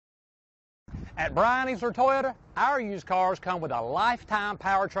At Bryan Easler Toyota, our used cars come with a lifetime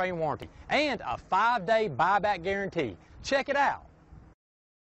powertrain warranty and a 5-day buyback guarantee. Check it out.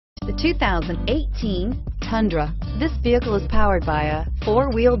 The 2018 Tundra. This vehicle is powered by a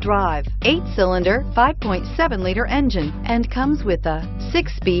 4-wheel drive, 8-cylinder, 5.7-liter engine and comes with a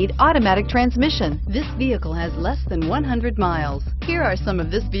 6-speed automatic transmission. This vehicle has less than 100 miles. Here are some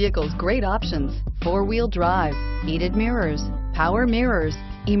of this vehicle's great options: 4-wheel drive, heated mirrors, power mirrors,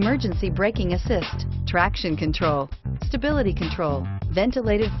 emergency braking assist, traction control, stability control,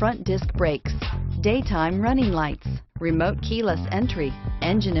 ventilated front disc brakes, daytime running lights, remote keyless entry,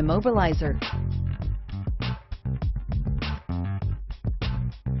 engine immobilizer.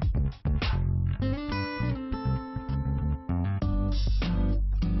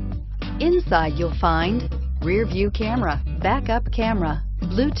 Inside you'll find rear view camera, backup camera,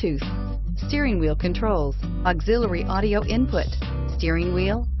 Bluetooth, steering wheel controls, auxiliary audio input, steering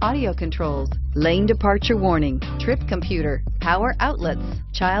wheel audio controls, lane departure warning, trip computer, power outlets,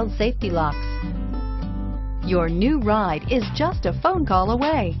 child safety locks. Your new ride is just a phone call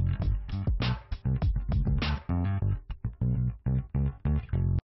away.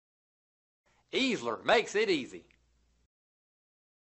 Easler makes it easy.